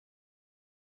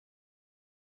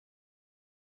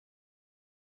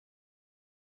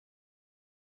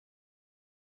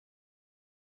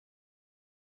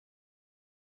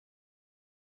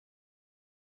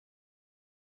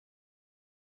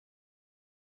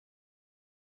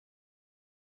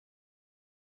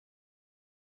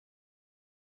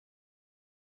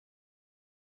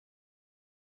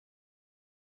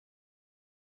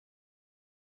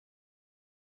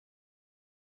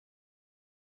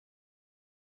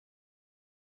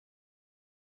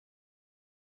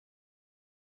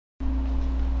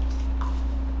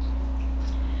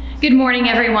Good morning,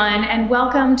 everyone, and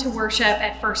welcome to worship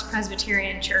at First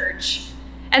Presbyterian Church.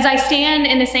 As I stand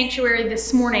in the sanctuary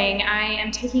this morning, I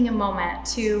am taking a moment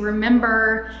to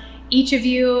remember each of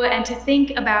you and to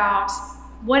think about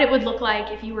what it would look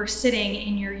like if you were sitting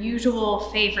in your usual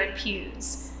favorite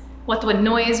pews, what the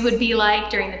noise would be like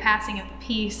during the passing of the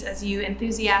peace as you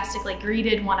enthusiastically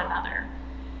greeted one another.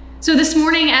 So this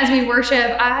morning, as we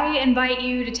worship, I invite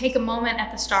you to take a moment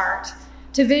at the start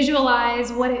to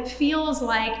visualize what it feels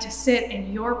like to sit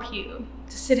in your pew,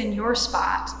 to sit in your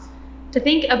spot, to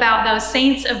think about those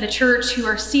saints of the church who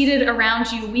are seated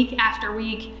around you week after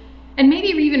week, and maybe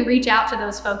even reach out to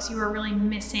those folks you are really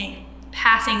missing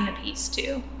passing the peace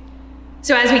to.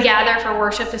 So as we gather for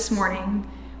worship this morning,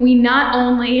 we not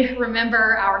only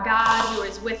remember our God who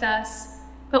is with us,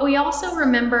 but we also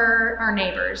remember our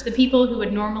neighbors, the people who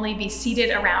would normally be seated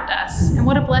around us, and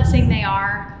what a blessing they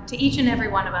are to each and every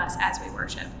one of us as we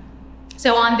worship.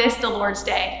 So on this, the Lord's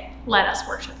Day, let us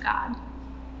worship God.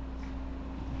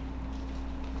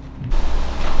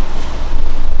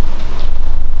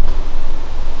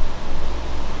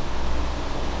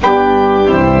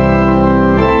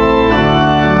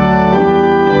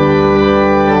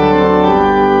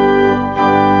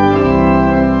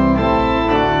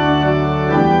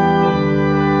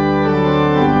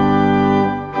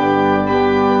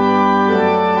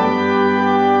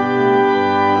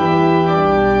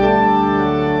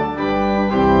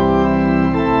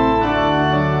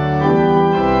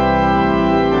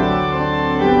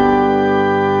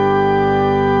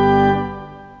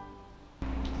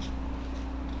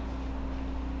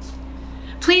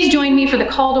 Please join me for the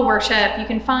call to worship. You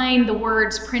can find the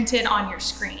words printed on your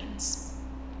screens.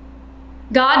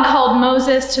 God called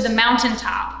Moses to the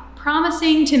mountaintop,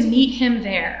 promising to meet him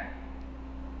there.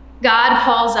 God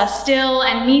calls us still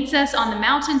and meets us on the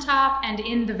mountaintop and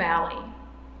in the valley.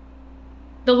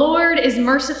 The Lord is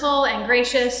merciful and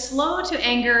gracious, slow to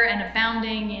anger and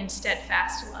abounding in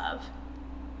steadfast love.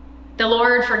 The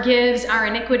Lord forgives our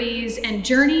iniquities and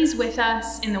journeys with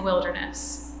us in the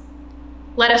wilderness.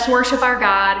 Let us worship our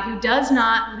God who does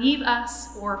not leave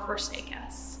us or forsake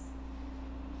us.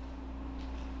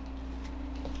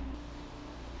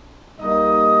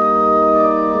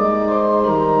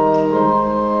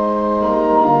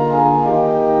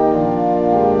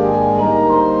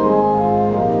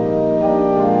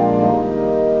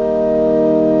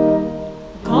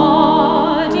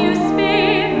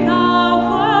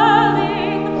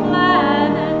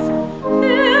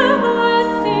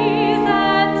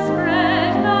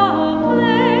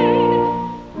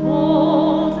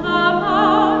 Mold the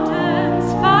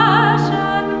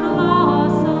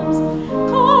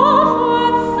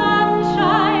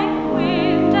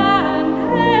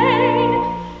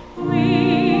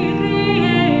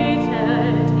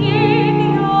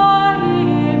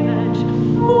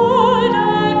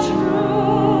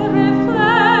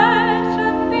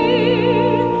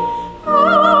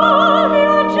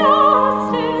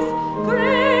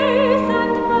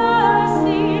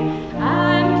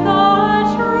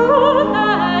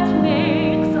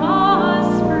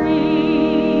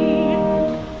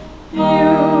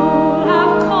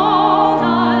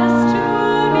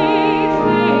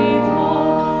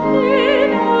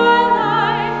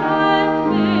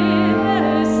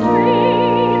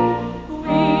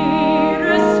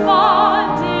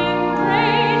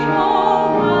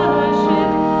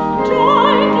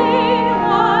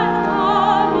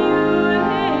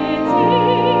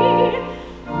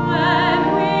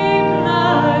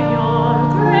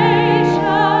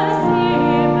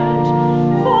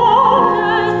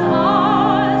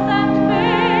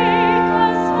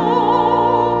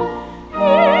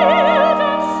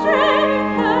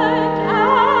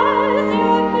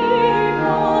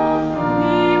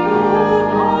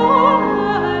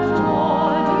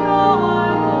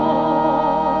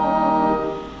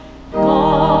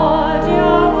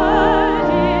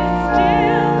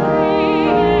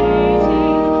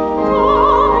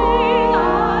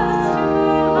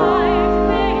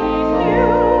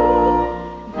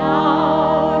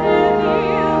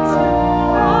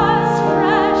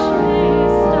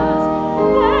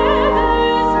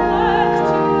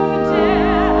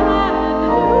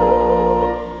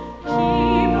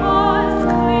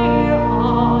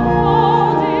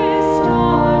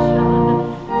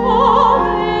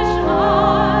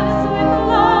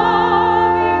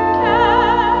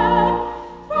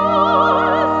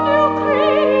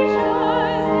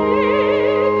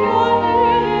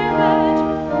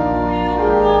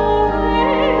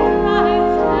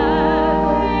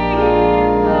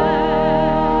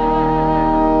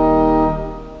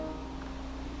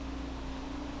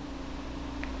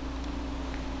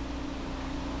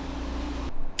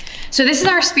So this is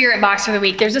our spirit box for the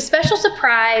week. There's a special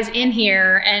surprise in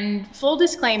here, and full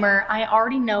disclaimer, I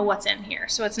already know what's in here.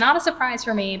 So it's not a surprise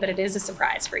for me, but it is a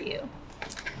surprise for you.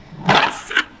 Let's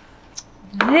see.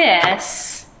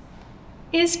 This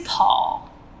is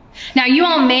Paul. Now, you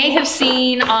all may have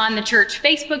seen on the church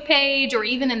Facebook page or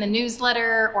even in the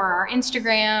newsletter or our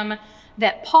Instagram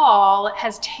that Paul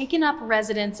has taken up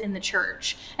residence in the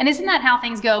church. And isn't that how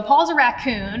things go? Paul's a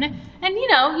raccoon, and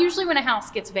usually when a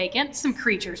house gets vacant, some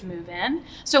creatures move in.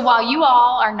 So while you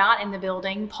all are not in the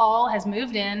building, Paul has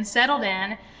moved in, settled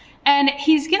in, and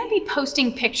he's going to be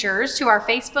posting pictures to our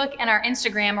Facebook and our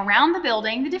Instagram around the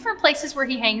building, the different places where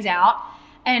he hangs out.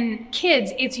 And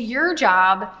kids, it's your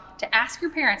job to ask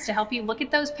your parents to help you look at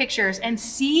those pictures and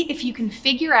see if you can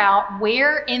figure out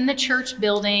where in the church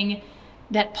building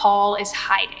that Paul is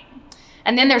hiding.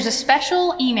 And then there's a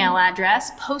special email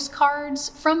address, postcards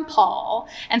from Paul.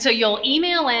 And so you'll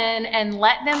email in and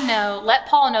let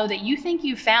Paul know that you think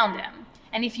you found him.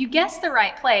 And if you guess the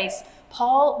right place,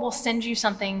 Paul will send you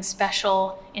something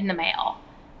special in the mail.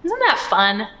 Isn't that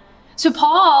fun? So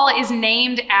Paul is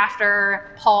named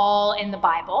after Paul in the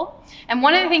Bible. And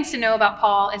one of the things to know about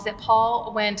Paul is that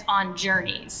Paul went on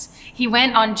journeys. He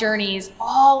went on journeys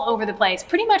all over the place,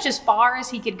 pretty much as far as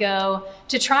he could go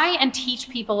to try and teach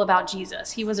people about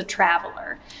Jesus. He was a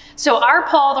traveler. So our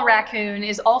Paul the raccoon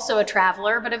is also a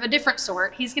traveler, but of a different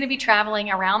sort. He's going to be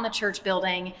traveling around the church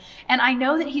building. And I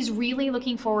know that he's really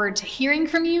looking forward to hearing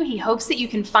from you. He hopes that you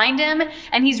can find him,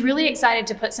 and he's really excited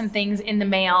to put some things in the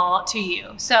mail to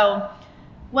you. So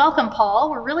welcome,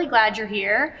 Paul. We're really glad you're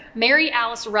here. Mary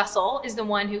Alice Russell is the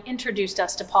one who introduced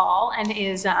us to Paul and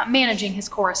is managing his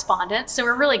correspondence. So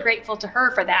we're really grateful to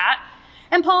her for that.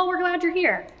 And Paul, we're glad you're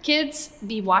here. Kids,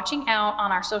 be watching out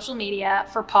on our social media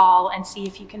for Paul and see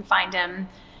if you can find him,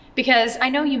 because I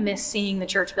know you miss seeing the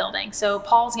church building. So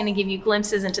Paul's going to give you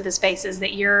glimpses into the spaces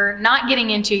that you're not getting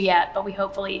into yet, but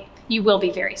hopefully you will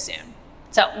be very soon.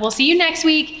 So we'll see you next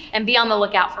week, and be on the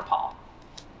lookout for Paul.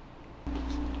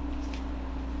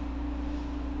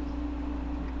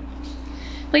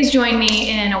 Please join me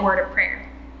in a word of prayer.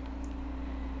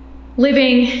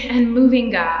 Living and moving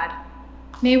God,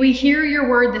 may we hear your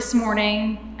word this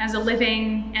morning as a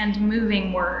living and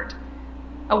moving word,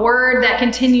 a word that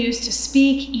continues to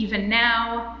speak even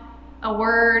now, a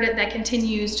word that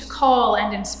continues to call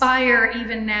and inspire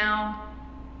even now,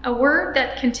 a word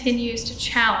that continues to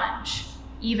challenge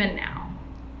even now.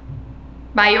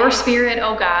 By your Spirit,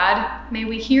 O God, may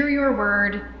we hear your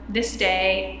word this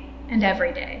day and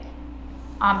every day.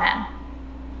 Amen.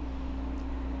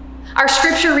 Our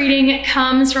scripture reading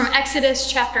comes from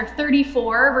Exodus chapter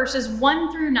 34, verses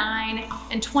 1 through 9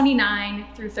 and 29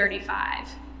 through 35.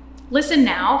 Listen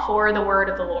now for the word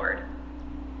of the Lord.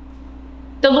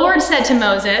 The Lord said to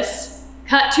Moses,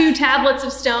 "Cut 2 tablets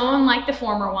of stone like the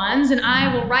former ones, and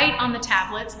I will write on the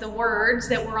tablets the words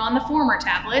that were on the former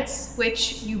tablets,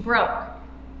 which you broke.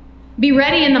 Be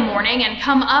ready in the morning and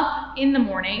come up in the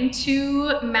morning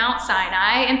to Mount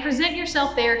Sinai and present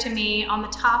yourself there to me on the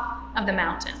top of the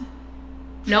mountain.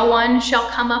 No one shall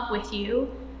come up with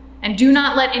you, and do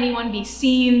not let anyone be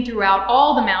seen throughout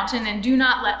all the mountain, and do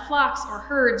not let flocks or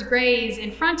herds graze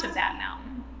in front of that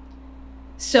mountain."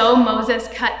 So Moses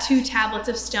cut 2 tablets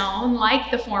of stone like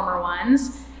the former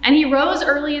ones, and he rose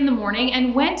early in the morning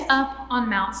and went up on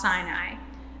Mount Sinai,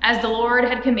 as the Lord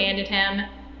had commanded him,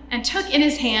 and took in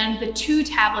his hand the 2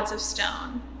 tablets of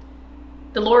stone.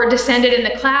 The Lord descended in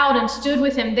the cloud and stood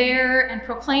with him there and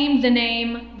proclaimed the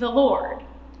name, the Lord.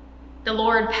 The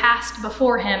Lord passed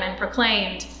before him and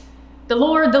proclaimed, the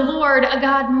Lord, a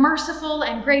God merciful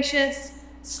and gracious,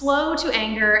 slow to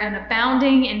anger and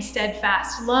abounding in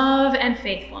steadfast love and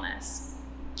faithfulness,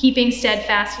 keeping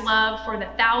steadfast love for the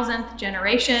 1,000th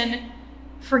generation,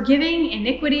 forgiving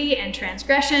iniquity and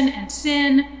transgression and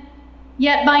sin,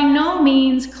 yet by no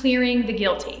means clearing the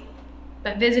guilty,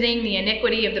 but visiting the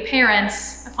iniquity of the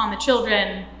parents upon the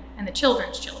children and the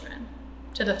children's children,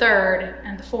 to the 3rd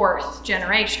and the 4th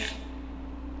generation.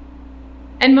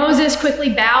 And Moses quickly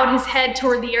bowed his head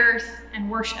toward the earth and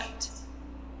worshiped.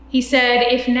 He said,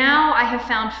 "If now I have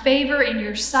found favor in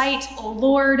your sight, O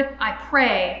Lord, I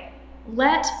pray,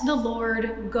 let the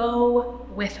Lord go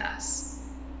with us.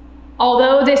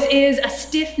 Although this is a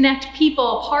stiff-necked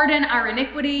people, pardon our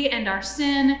iniquity and our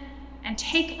sin, and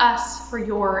take us for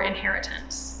your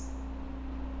inheritance."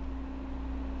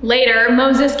 Later,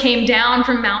 Moses came down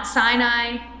from Mount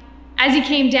Sinai. As he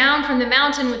came down from the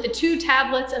mountain with the 2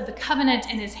 tablets of the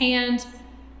covenant in his hand,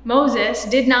 Moses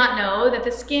did not know that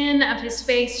the skin of his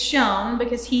face shone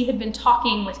because he had been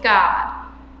talking with God.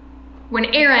 When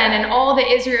Aaron and all the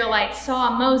Israelites saw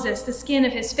Moses, the skin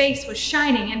of his face was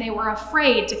shining, and they were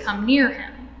afraid to come near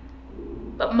him.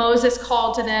 But Moses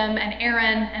called to them, and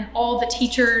Aaron and all the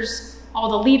teachers, all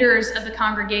the leaders of the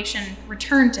congregation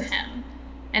returned to him,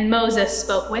 and Moses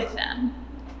spoke with them.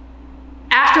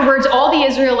 Afterwards, all the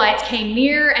Israelites came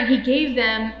near, and he gave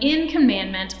them in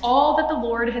commandment all that the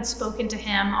Lord had spoken to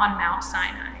him on Mount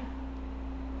Sinai.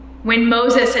 When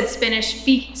Moses had finished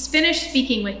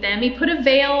speaking with them, he put a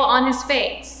veil on his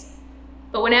face.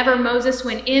 But whenever Moses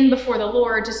went in before the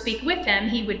Lord to speak with him,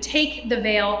 he would take the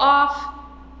veil off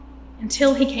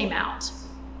until he came out.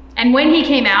 And when he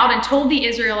came out and told the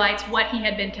Israelites what he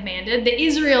had been commanded, the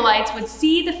Israelites would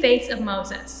see the face of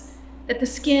Moses, that the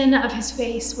skin of his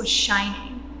face was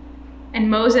shining. And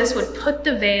Moses would put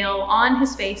the veil on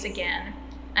his face again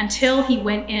until he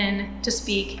went in to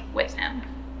speak with him.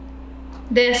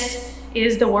 This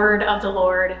is the word of the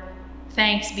Lord.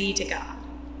 Thanks be to God.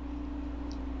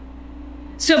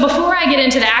 So before I get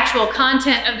into the actual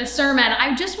content of the sermon,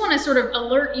 I just want to sort of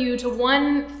alert you to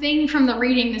one thing from the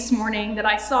reading this morning that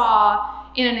I saw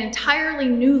in an entirely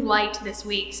new light this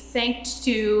week, thanks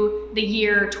to the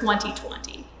year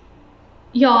 2020.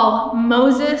 Y'all,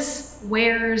 Moses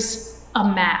wears a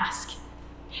mask.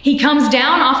 He comes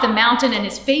down off the mountain and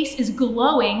his face is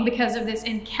glowing because of this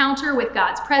encounter with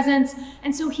God's presence.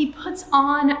 And so he puts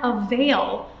on a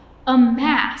veil, a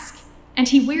mask, and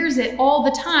he wears it all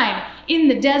the time. In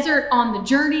the desert, on the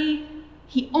journey,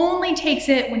 he only takes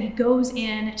it when he goes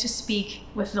in to speak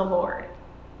with the Lord.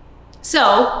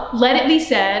 So let it be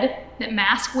said that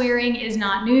mask wearing is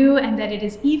not new and that it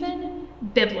is even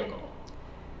biblical.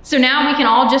 So now we can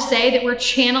all just say that we're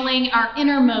channeling our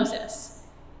inner Moses.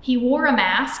 He wore a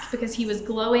mask because he was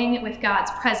glowing with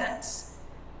God's presence.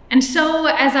 And so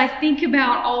as I think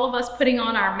about all of us putting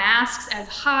on our masks, as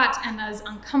hot and as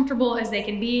uncomfortable as they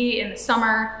can be in the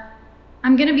summer,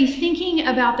 I'm going to be thinking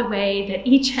about the way that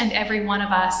each and every one of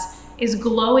us is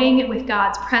glowing with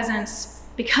God's presence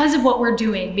because of what we're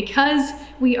doing, because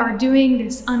we are doing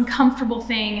this uncomfortable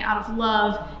thing out of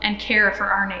love and care for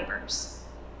our neighbors.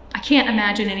 I can't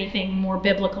imagine anything more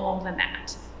biblical than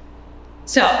that.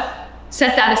 So,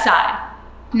 set that aside.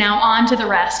 Now on to the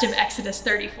rest of Exodus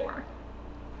 34.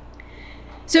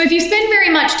 So if you spend very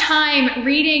much time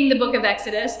reading the book of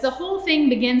Exodus, the whole thing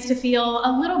begins to feel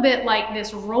a little bit like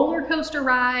this roller coaster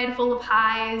ride full of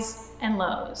highs and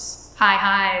lows, high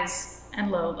highs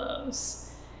and low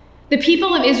lows. The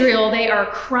people of Israel, they are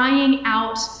crying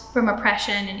out from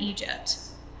oppression in Egypt.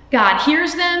 God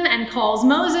hears them and calls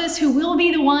Moses, who will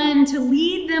be the one to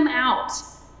lead them out.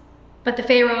 But the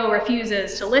Pharaoh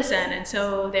refuses to listen, and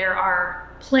so there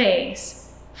are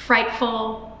plagues,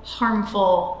 frightful,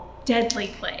 harmful, deadly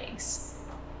plagues.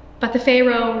 But the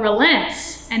Pharaoh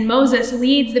relents, and Moses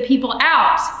leads the people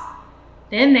out.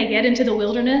 Then they get into the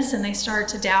wilderness and they start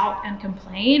to doubt and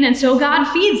complain, and so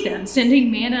God feeds them,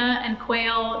 sending manna and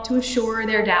quail to assure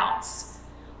their doubts.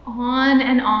 On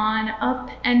and on, up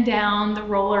and down the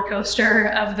roller coaster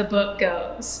of the book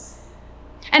goes.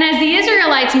 And as the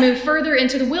Israelites move further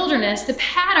into the wilderness, the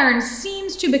pattern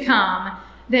seems to become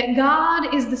that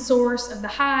God is the source of the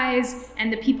highs,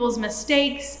 and the people's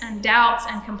mistakes and doubts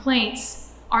and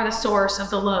complaints are the source of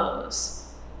the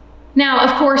lows. Now,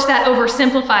 of course, that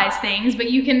oversimplifies things,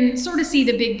 but you can sort of see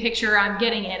the big picture I'm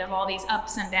getting at of all these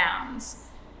ups and downs.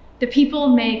 The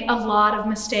people make a lot of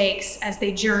mistakes as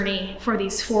they journey for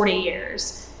these 40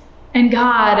 years, and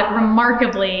God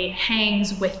remarkably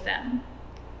hangs with them.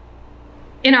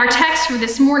 In our text for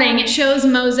this morning, it shows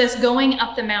Moses going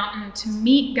up the mountain to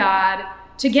meet God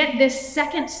to get this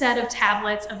second set of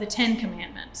tablets of the 10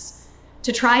 Commandments,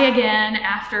 to try again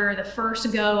after the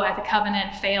first go at the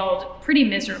covenant failed pretty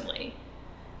miserably.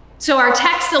 So our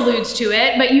text alludes to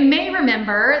it, but you may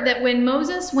remember that when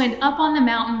Moses went up on the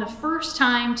mountain the first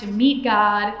time to meet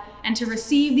God and to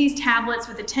receive these tablets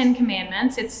with the 10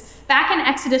 Commandments, it's back in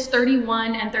Exodus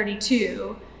 31 and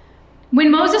 32, when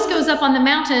Moses goes up on the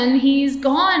mountain, he's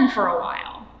gone for a while.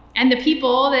 And the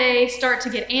people, they start to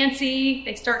get antsy.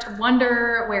 They start to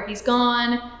wonder where he's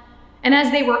gone. And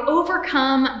as they were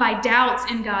overcome by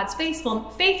doubts in God's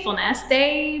faithfulness,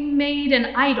 they made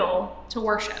an idol to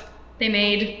worship. They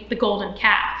made the golden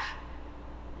calf.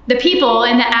 The people,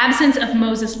 in the absence of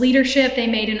Moses' leadership, they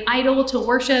made an idol to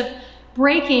worship,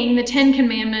 breaking the 10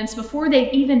 Commandments before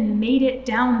they've even made it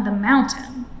down the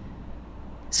mountain.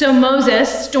 So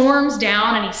Moses storms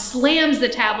down and he slams the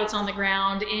tablets on the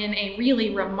ground in a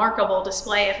really remarkable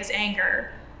display of his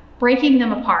anger, breaking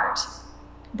them apart,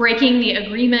 breaking the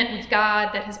agreement with God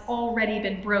that has already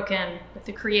been broken with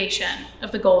the creation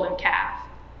of the golden calf.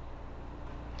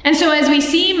 And so as we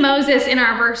see Moses in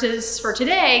our verses for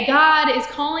today, God is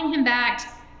calling him back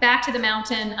to the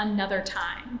mountain another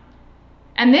time.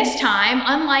 And this time,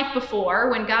 unlike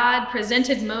before, when God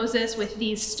presented Moses with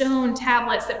these stone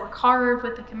tablets that were carved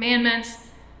with the commandments,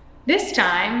 this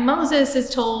time Moses is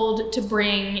told to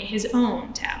bring his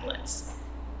own tablets.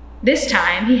 This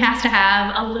time he has to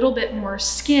have a little bit more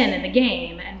skin in the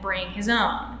game and bring his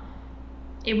own.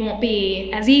 It won't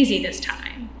be as easy this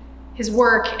time. His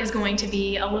work is going to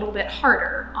be a little bit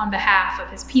harder on behalf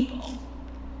of his people.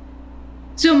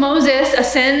 So Moses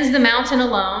ascends the mountain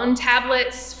alone,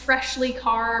 tablets freshly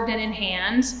carved and in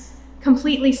hand,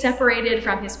 completely separated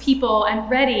from his people and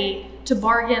ready to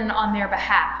bargain on their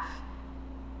behalf.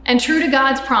 And true to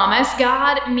God's promise,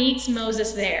 God meets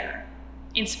Moses there.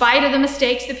 In spite of the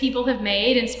mistakes the people have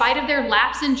made, in spite of their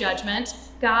lapse in judgment,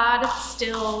 God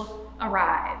still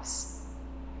arrives.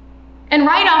 And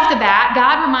right off the bat,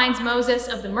 God reminds Moses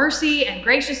of the mercy and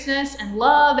graciousness and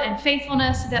love and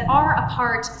faithfulness that are a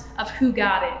part of who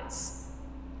God is.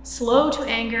 Slow to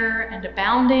anger and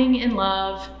abounding in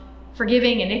love,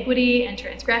 forgiving iniquity and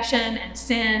transgression and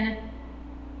sin.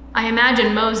 I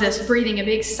imagine Moses breathing a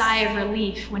big sigh of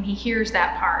relief when he hears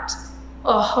that part.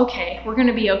 Oh, okay, we're going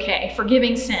to be okay.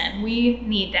 Forgiving sin, we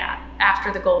need that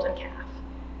after the golden calf.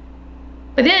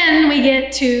 But then we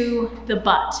get to the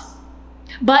but.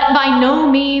 But by no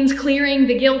means clearing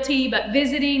the guilty, but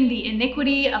visiting the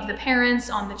iniquity of the parents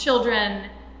on the children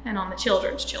and on the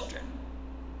children's children.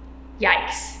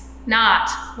 Yikes, not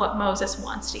what Moses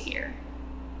wants to hear.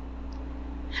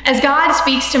 As God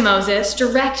speaks to Moses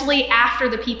directly after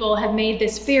the people have made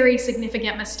this very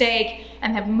significant mistake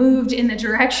and have moved in the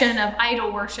direction of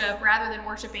idol worship rather than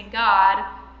worshiping God,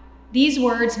 these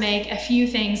words make a few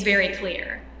things very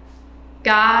clear.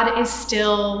 God is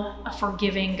still a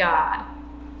forgiving God.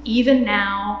 Even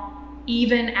now,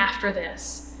 even after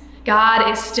this, God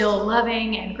is still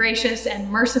loving and gracious and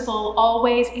merciful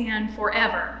always and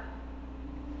forever.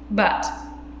 But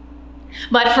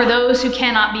for those who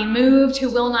cannot be moved,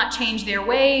 who will not change their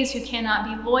ways, who cannot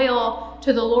be loyal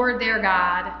to the Lord their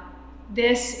God,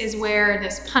 this is where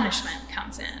this punishment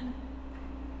comes in.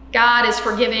 God is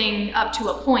forgiving up to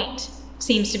a point,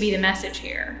 seems to be the message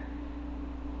here.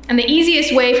 And the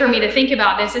easiest way for me to think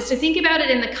about this is to think about it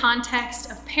in the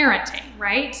context of parenting,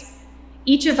 right?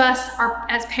 Each of us are,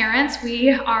 as parents, we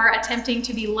are attempting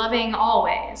to be loving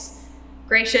always,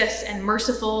 gracious and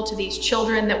merciful to these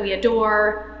children that we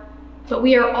adore, but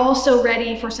we are also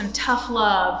ready for some tough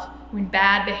love when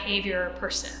bad behavior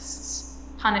persists,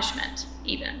 punishment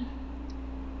even.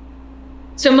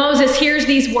 So Moses hears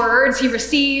these words, he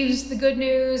receives the good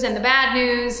news and the bad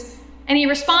news, and he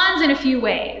responds in a few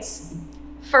ways.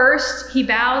 First, he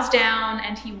bows down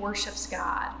and he worships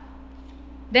God.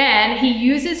 Then he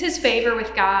uses his favor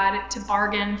with God to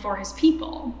bargain for his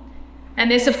people.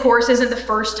 And this, of course, isn't the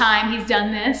first time he's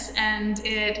done this, and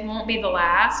it won't be the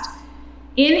last.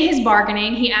 In his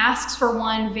bargaining, he asks for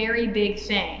one very big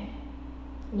thing.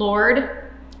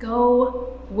 Lord,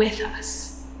 go with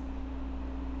us.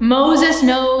 Moses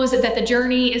knows that the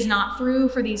journey is not through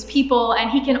for these people, and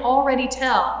he can already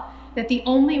tell that the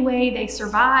only way they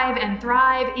survive and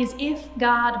thrive is if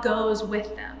God goes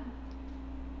with them.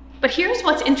 But here's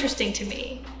what's interesting to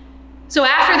me. So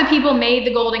after the people made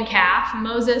the golden calf,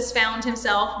 Moses found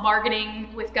himself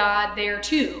bargaining with God there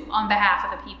too on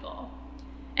behalf of the people.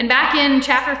 And back in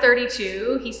chapter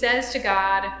 32, he says to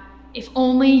God, if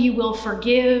only you will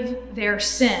forgive their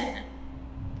sin,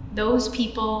 those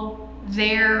people,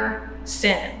 their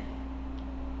sin.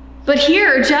 But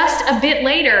here, just a bit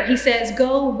later, he says,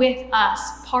 go with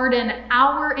us, pardon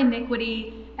our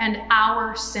iniquity and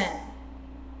our sin.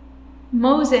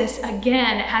 Moses,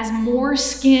 again, has more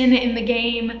skin in the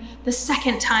game the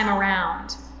second time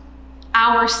around.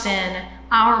 Our sin,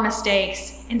 our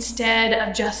mistakes, instead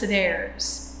of just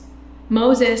theirs.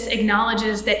 Moses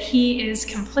acknowledges that he is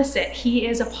complicit. He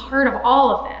is a part of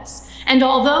all of this. And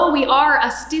although we are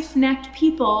a stiff-necked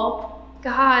people,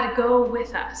 God, go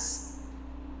with us.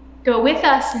 Go with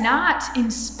us not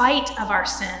in spite of our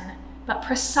sin, but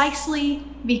precisely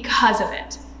because of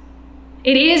it.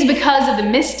 It is because of the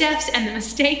missteps and the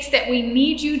mistakes that we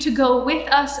need you to go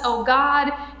with us, O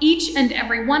God, each and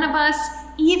every one of us,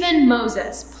 even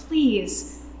Moses.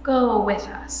 Please go with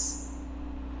us.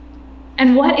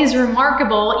 And what is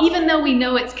remarkable, even though we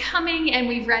know it's coming and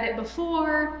we've read it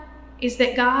before, is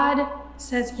that God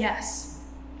says yes.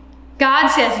 God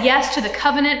says yes to the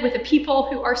covenant with a people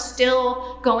who are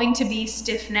still going to be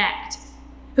stiff-necked,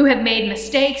 who have made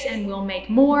mistakes and will make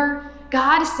more.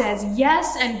 God says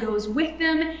yes and goes with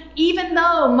them, even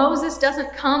though Moses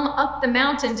doesn't come up the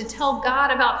mountain to tell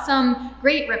God about some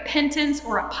great repentance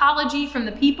or apology from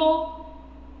the people.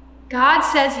 God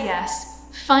says yes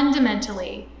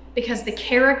fundamentally because the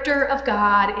character of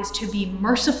God is to be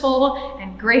merciful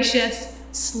and gracious,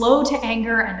 slow to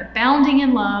anger and abounding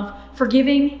in love,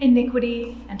 forgiving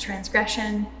iniquity and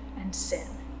transgression and sin.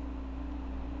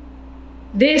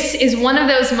 This is one of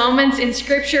those moments in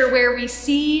Scripture where we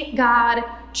see God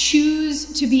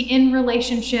choose to be in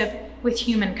relationship with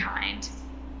humankind.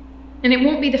 And it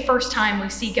won't be the first time we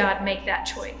see God make that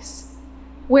choice,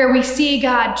 where we see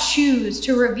God choose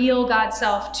to reveal God's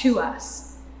self to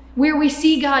us, where we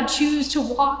see God choose to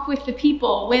walk with the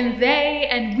people when they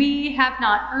and we have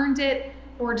not earned it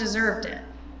or deserved it.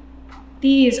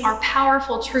 These are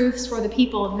powerful truths for the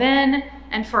people then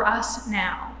and for us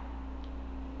now.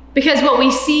 Because what we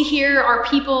see here are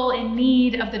people in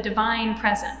need of the divine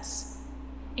presence,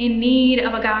 in need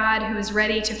of a God who is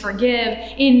ready to forgive,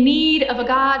 in need of a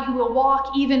God who will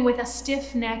walk even with a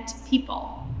stiff-necked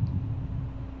people.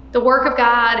 The work of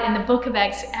God in the book of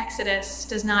Exodus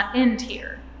does not end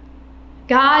here.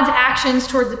 God's actions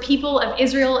toward the people of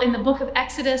Israel in the book of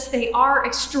Exodus, they are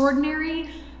extraordinary,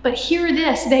 but hear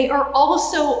this, they are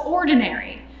also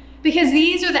ordinary, because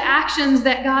these are the actions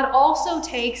that God also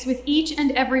takes with each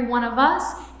and every one of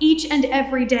us, each and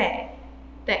every day,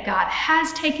 that God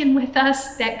has taken with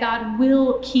us, that God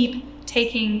will keep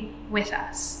taking with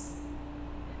us.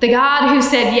 The God who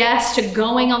said yes to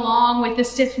going along with the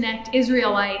stiff-necked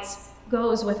Israelites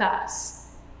goes with us,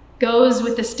 goes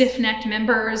with the stiff-necked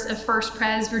members of First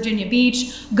Pres Virginia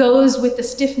Beach, goes with the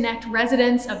stiff-necked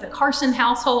residents of the Carson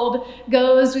household,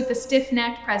 goes with the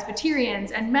stiff-necked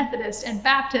Presbyterians and Methodists and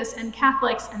Baptists and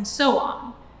Catholics and so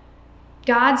on.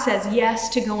 God says yes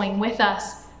to going with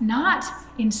us, not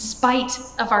in spite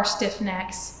of our stiff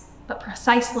necks, but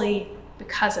precisely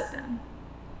because of them.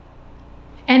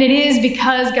 And it is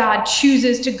because God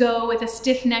chooses to go with a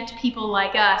stiff-necked people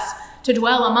like us, to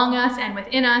dwell among us and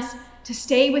within us, to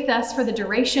stay with us for the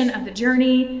duration of the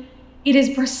journey. It is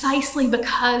precisely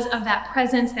because of that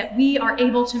presence that we are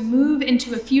able to move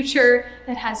into a future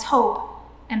that has hope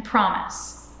and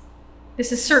promise.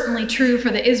 This is certainly true for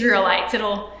the Israelites.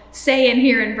 It'll say in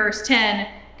here in verse 10,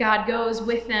 God goes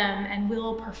with them and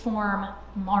will perform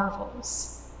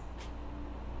marvels.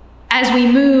 As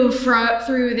we move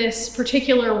through this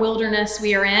particular wilderness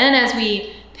we are in, as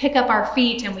we pick up our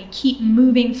feet and we keep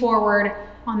moving forward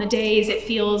on the days it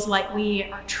feels like we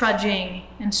are trudging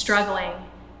and struggling,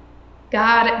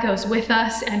 God goes with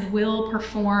us and will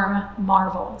perform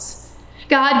marvels.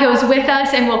 God goes with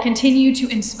us and will continue to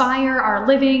inspire our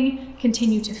living,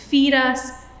 continue to feed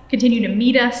us, continue to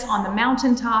meet us on the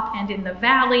mountaintop and in the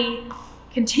valley,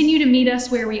 continue to meet us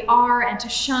where we are and to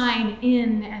shine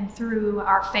in and through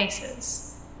our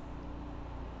faces.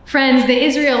 Friends, the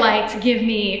Israelites give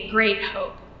me great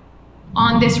hope.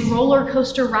 On this roller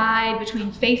coaster ride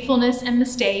between faithfulness and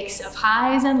mistakes, of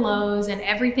highs and lows and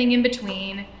everything in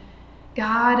between,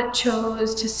 God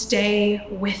chose to stay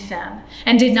with them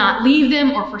and did not leave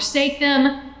them or forsake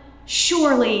them.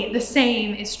 Surely the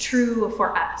same is true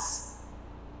for us.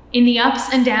 In the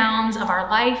ups and downs of our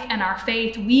life and our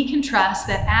faith, we can trust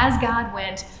that as God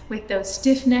went with those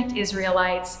stiff-necked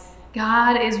Israelites,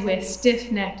 God is with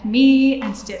stiff-necked me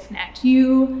and stiff-necked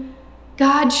you.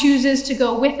 God chooses to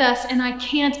go with us, and I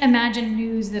can't imagine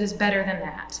news that is better than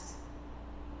that.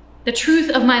 The truth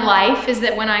of my life is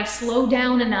that when I slow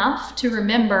down enough to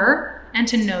remember and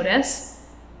to notice,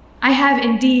 I have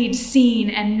indeed seen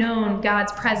and known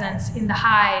God's presence in the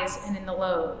highs and in the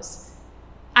lows.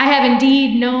 I have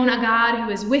indeed known a God who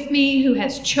is with me, who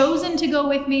has chosen to go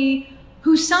with me,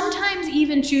 who sometimes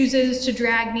even chooses to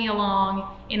drag me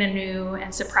along in a new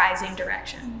and surprising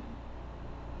direction.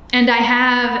 And I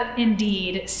have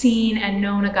indeed seen and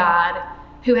known a God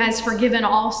who has forgiven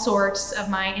all sorts of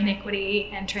my iniquity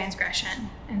and transgression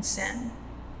and sin.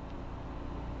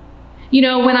 You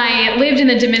know, when I lived in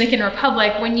the Dominican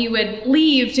Republic, when you would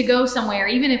leave to go somewhere,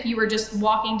 even if you were just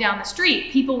walking down the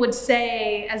street, people would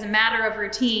say, as a matter of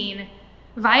routine,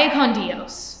 "Vaya con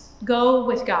Dios," go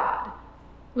with God.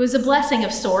 It was a blessing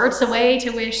of sorts, a way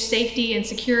to wish safety and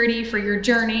security for your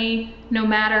journey, no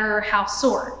matter how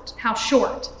short.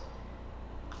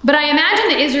 But I imagine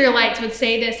the Israelites would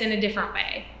say this in a different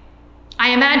way.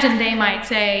 I imagine they might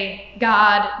say,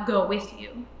 "God, go with you."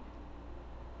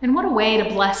 And what a way to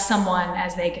bless someone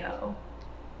as they go.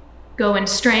 Go in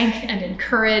strength and in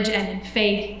courage and in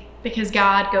faith because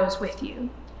God goes with you.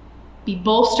 Be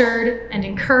bolstered and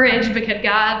encouraged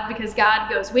because God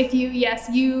goes with you. Yes,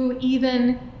 you,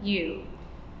 even you,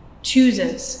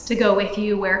 chooses to go with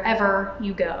you wherever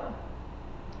you go.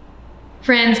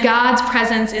 Friends, God's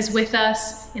presence is with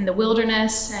us in the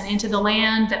wilderness and into the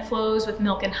land that flows with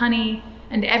milk and honey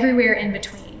and everywhere in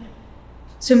between.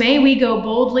 So may we go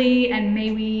boldly and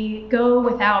may we go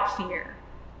without fear.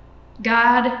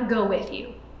 God go with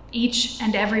you, each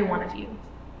and every one of you.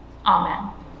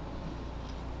 Amen.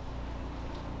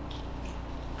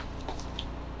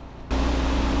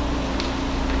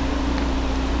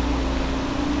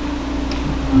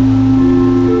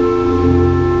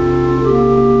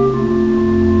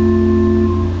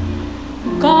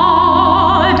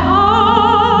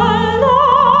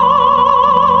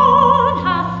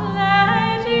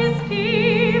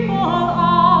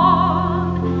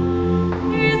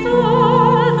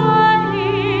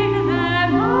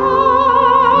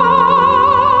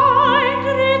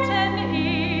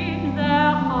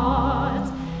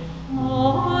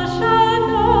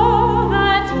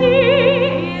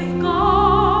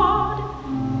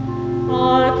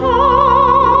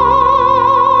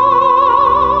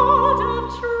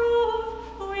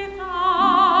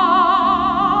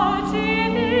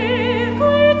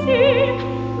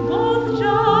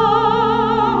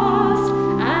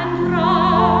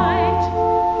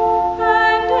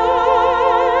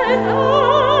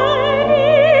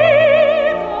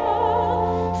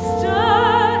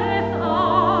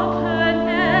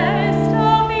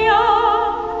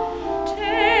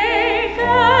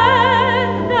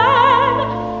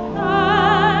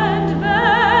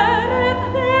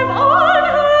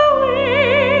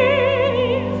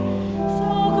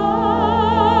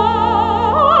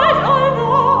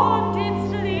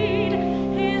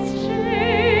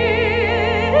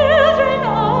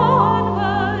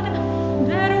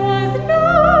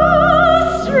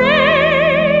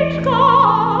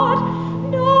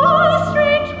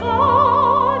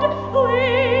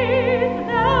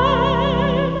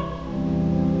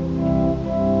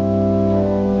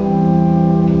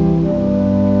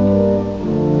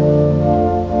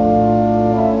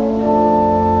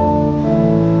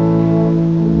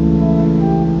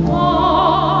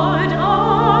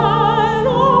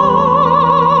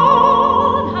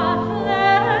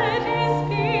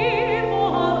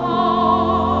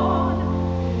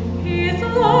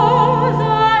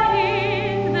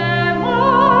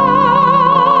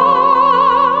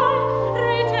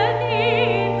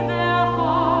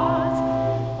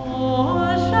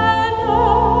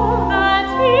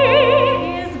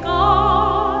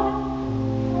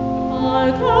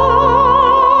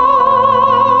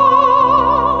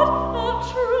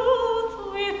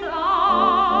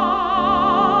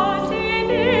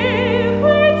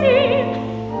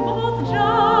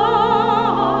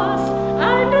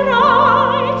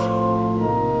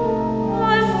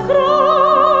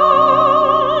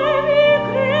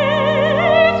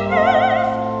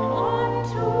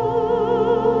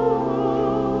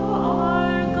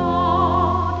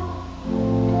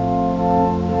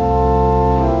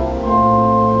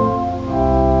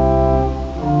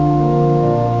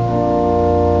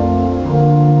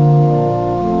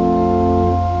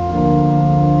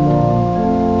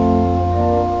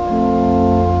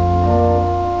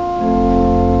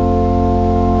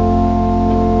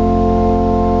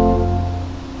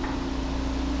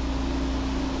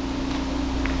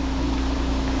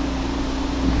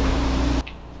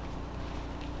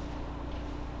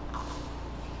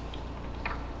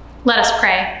 Let us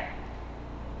pray.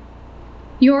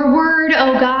 Your word,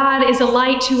 O God, is a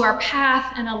light to our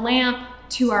path and a lamp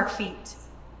to our feet.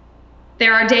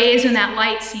 There are days when that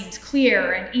light seems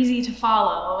clear and easy to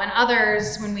follow, and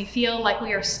others when we feel like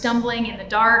we are stumbling in the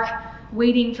dark,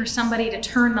 waiting for somebody to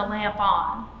turn the lamp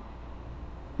on.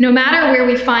 No matter where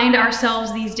we find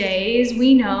ourselves these days,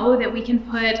 we know that we can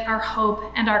put our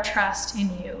hope and our trust in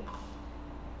you.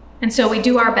 And so we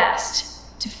do our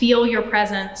best to feel your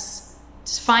presence,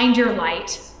 to find your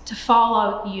light, to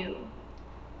follow you.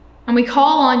 And we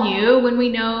call on you when we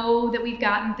know that we've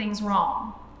gotten things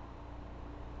wrong.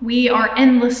 We are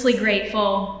endlessly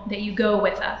grateful that you go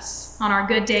with us on our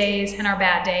good days and our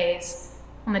bad days,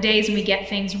 on the days when we get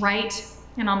things right,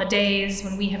 and on the days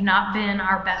when we have not been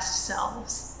our best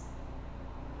selves.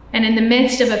 And in the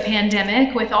midst of a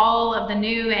pandemic, with all of the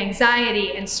new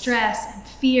anxiety and stress and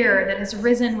fear that has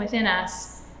risen within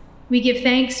us, we give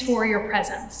thanks for your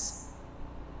presence.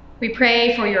 We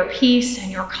pray for your peace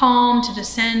and your calm to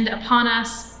descend upon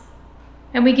us,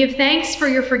 and we give thanks for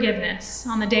your forgiveness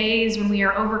on the days when we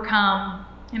are overcome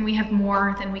and we have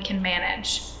more than we can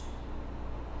manage.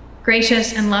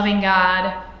 Gracious and loving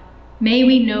God, may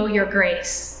we know your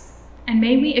grace, and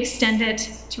may we extend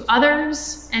it to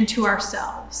others and to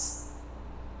ourselves.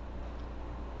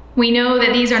 We know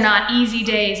that these are not easy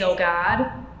days, O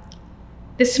God.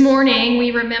 This morning, we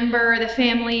remember the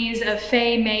families of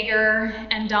Faye Mager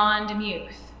and Don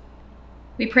Demuth.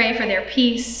 We pray for their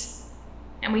peace,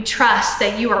 and we trust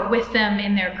that you are with them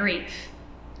in their grief.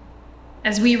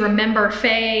 As we remember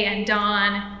Faye and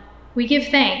Don, We give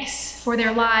thanks for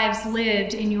their lives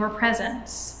lived in your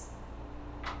presence.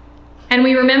 And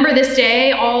we remember this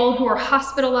day all who are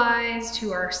hospitalized,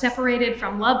 who are separated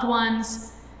from loved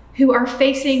ones, who are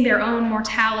facing their own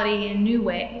mortality in new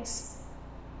ways.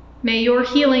 May your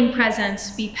healing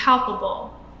presence be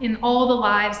palpable in all the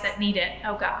lives that need it,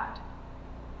 O God.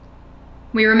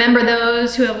 We remember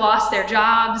those who have lost their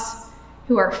jobs,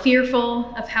 who are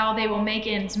fearful of how they will make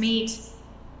ends meet,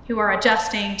 who are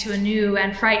adjusting to a new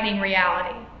and frightening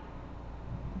reality.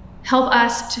 Help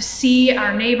us to see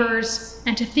our neighbors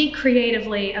and to think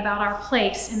creatively about our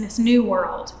place in this new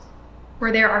world,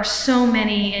 where there are so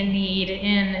many in need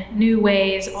in new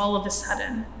ways all of a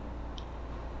sudden.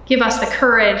 Give us the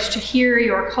courage to hear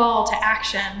your call to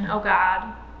action, O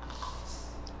God.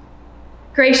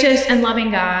 Gracious and loving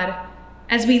God,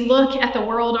 as we look at the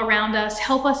world around us,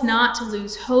 help us not to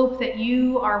lose hope that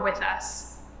you are with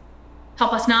us.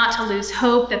 Help us not to lose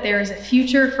hope that there is a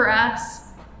future for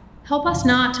us. Help us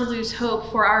not to lose hope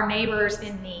for our neighbors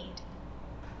in need.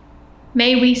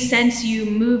 May we sense you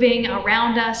moving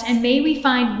around us, and may we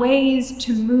find ways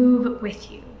to move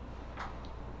with you.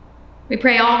 We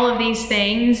pray all of these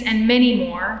things and many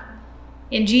more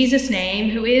in Jesus'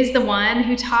 name, who is the one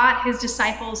who taught his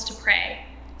disciples to pray,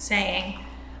 saying,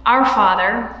 Our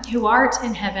Father, who art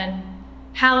in heaven,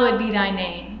 hallowed be thy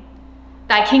name.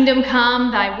 Thy kingdom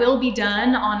come, thy will be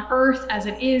done on earth as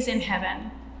it is in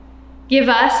heaven. Give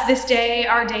us this day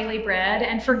our daily bread,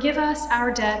 and forgive us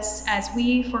our debts as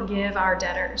we forgive our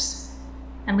debtors.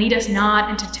 And lead us not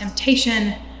into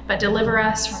temptation, but deliver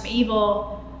us from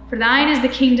evil. For thine is the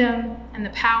kingdom, and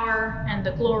the power, and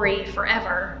the glory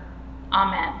forever.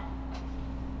 Amen.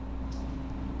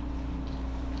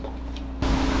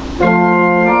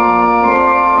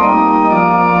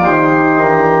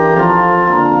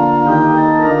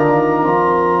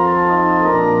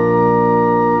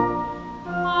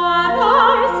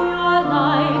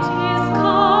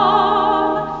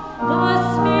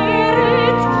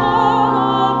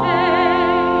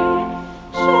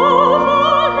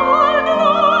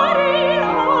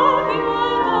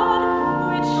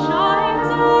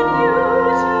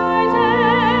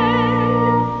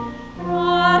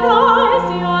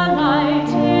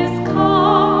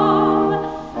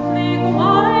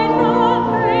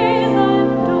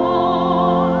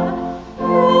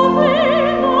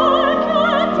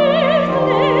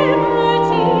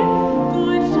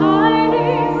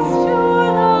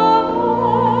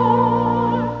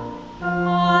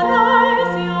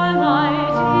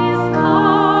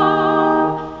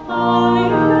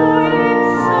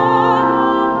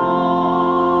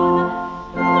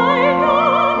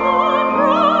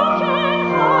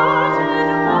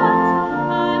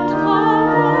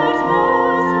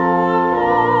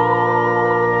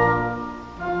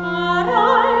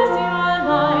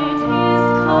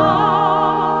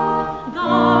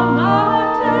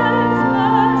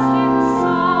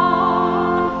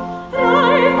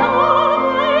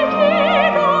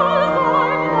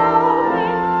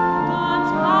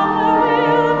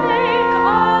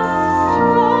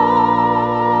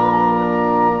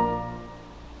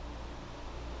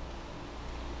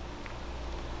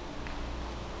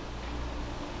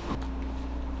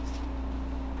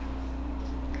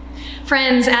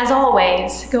 Friends, as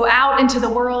always, go out into the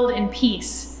world in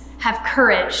peace. Have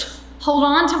courage. Hold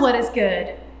on to what is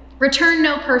good. Return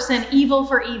no person evil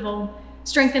for evil.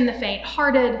 Strengthen the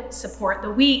faint-hearted. Support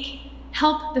the weak.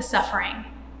 Help the suffering.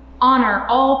 Honor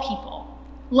all people.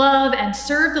 Love and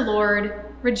serve the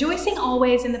Lord, rejoicing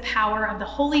always in the power of the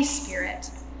Holy Spirit.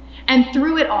 And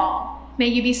through it all, may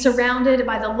you be surrounded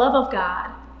by the love of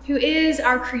God, who is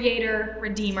our Creator,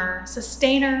 Redeemer,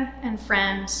 Sustainer, and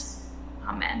Friend.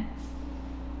 Amen.